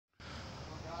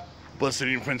Blessed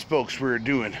Friends, folks, we're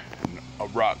doing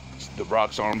the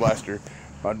Rock's arm blaster.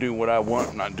 Not doing what I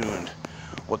want, not doing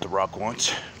what the Rock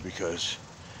wants, because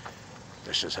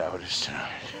that's just how it is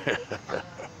tonight.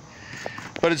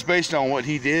 But it's based on what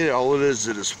he did. All it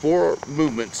is 4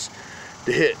 movements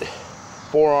to hit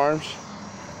forearms,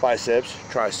 biceps,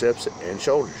 triceps, and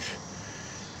shoulders.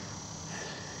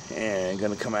 And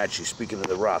gonna come at you speaking of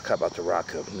the Rock. How about the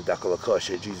Rock of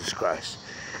Nadakala Jesus Christ?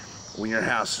 When your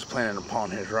house is planted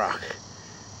upon his rock,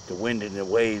 the wind and the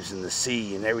waves and the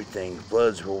sea and everything,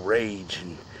 floods will rage,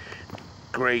 and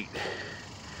great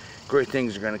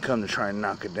things are going to come to try and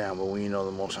knock it down. But when you know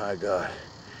the Most High God,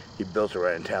 he built it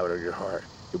right in the tablet of your heart,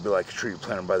 you'll be like a tree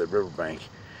planted by the riverbank.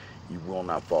 You will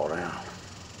not fall down.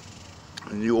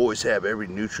 And you always have every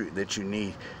nutrient that you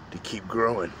need to keep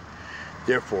growing.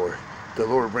 Therefore, the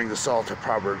Lord brings us all to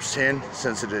Proverbs 10.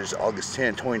 Since it is August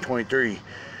 10, 2023,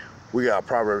 we got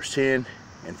Proverbs 10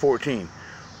 and 14.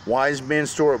 Wise men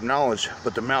store up knowledge,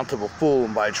 but the mouth of a fool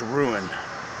invites ruin.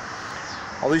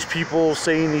 All these people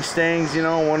saying these things, you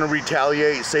know, want to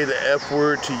retaliate, say the F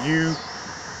word to you.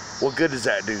 What good does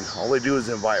that do? All they do is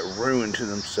invite ruin to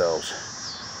themselves.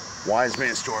 Wise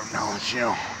men store up knowledge, you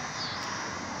know.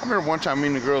 I remember one time me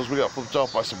and the girls, we got flipped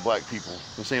off by some black people.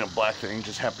 This ain't a black thing,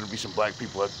 just happened to be some black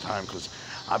people at the time, because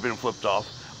I've been flipped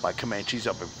off by Comanches,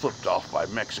 I've been flipped off by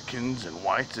Mexicans and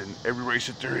whites and every race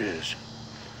that there is.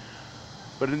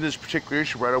 But in this particular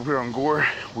issue right over here on Gore,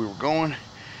 we were going,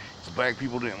 the black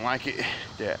people didn't like it,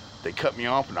 that they cut me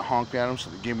off and I honked at them,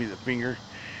 so they gave me the finger,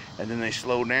 and then they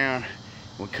slowed down.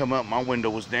 When we come up, my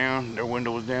window was down, their window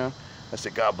was down. I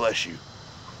said, God bless you.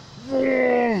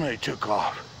 Boom, they took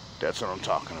off. That's what I'm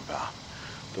talking about.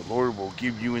 The Lord will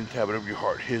give you in the tablet of your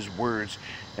heart his words,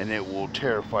 and it will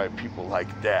terrify people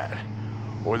like that.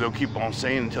 Or they'll keep on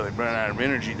saying until they run out of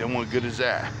energy. Then what good is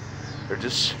that? They're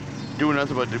just doing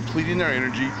nothing but depleting their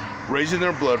energy, raising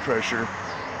their blood pressure,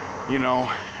 you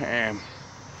know, and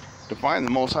defying the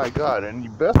Most High God. And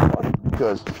you best watch it,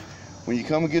 because when you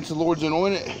come against the Lord's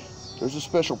anointed, there's a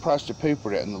special price to pay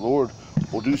for that, and the Lord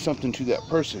will do something to that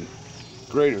person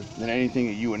greater than anything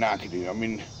that you and I could do. I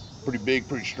mean, pretty big,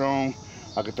 pretty strong.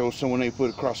 I could throw someone 8 foot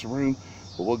across the room,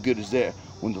 but what good is that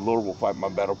when the Lord will fight my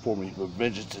battle for me? But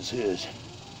vengeance is his.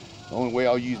 The only way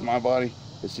I'll use my body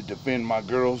is to defend my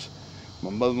girls, my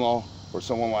mother-in-law, or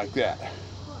someone like that.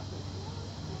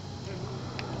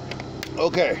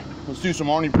 Okay, let's do some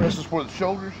Arnold Presses for the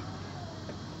shoulders.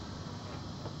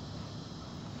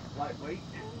 Lightweight,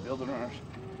 building ours.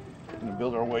 Gonna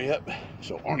build our way up.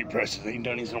 So Arnold Presses, ain't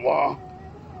done these in a while.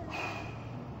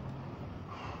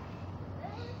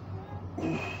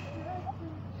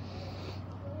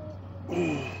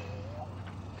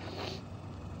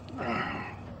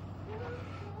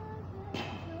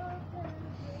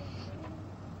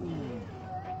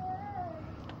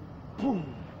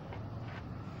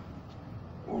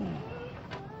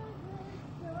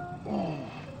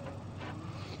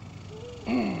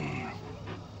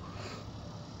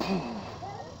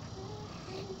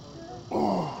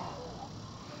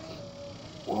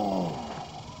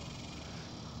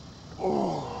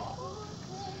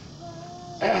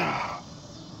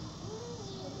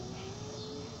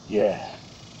 Yeah.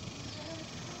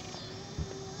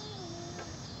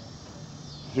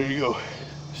 There you go.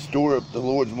 Store up the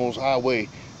Lord's most high way.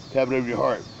 Tap it over your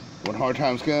heart. When hard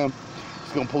times come,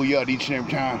 it's gonna pull you out each and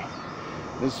every time.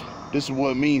 This is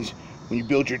what it means when you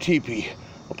build your teepee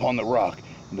upon the rock.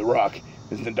 And the rock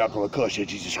is the Nadakala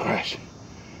Jesus Christ.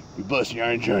 Be blessed in your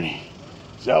iron journey.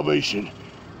 Salvation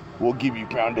will give you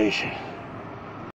foundation.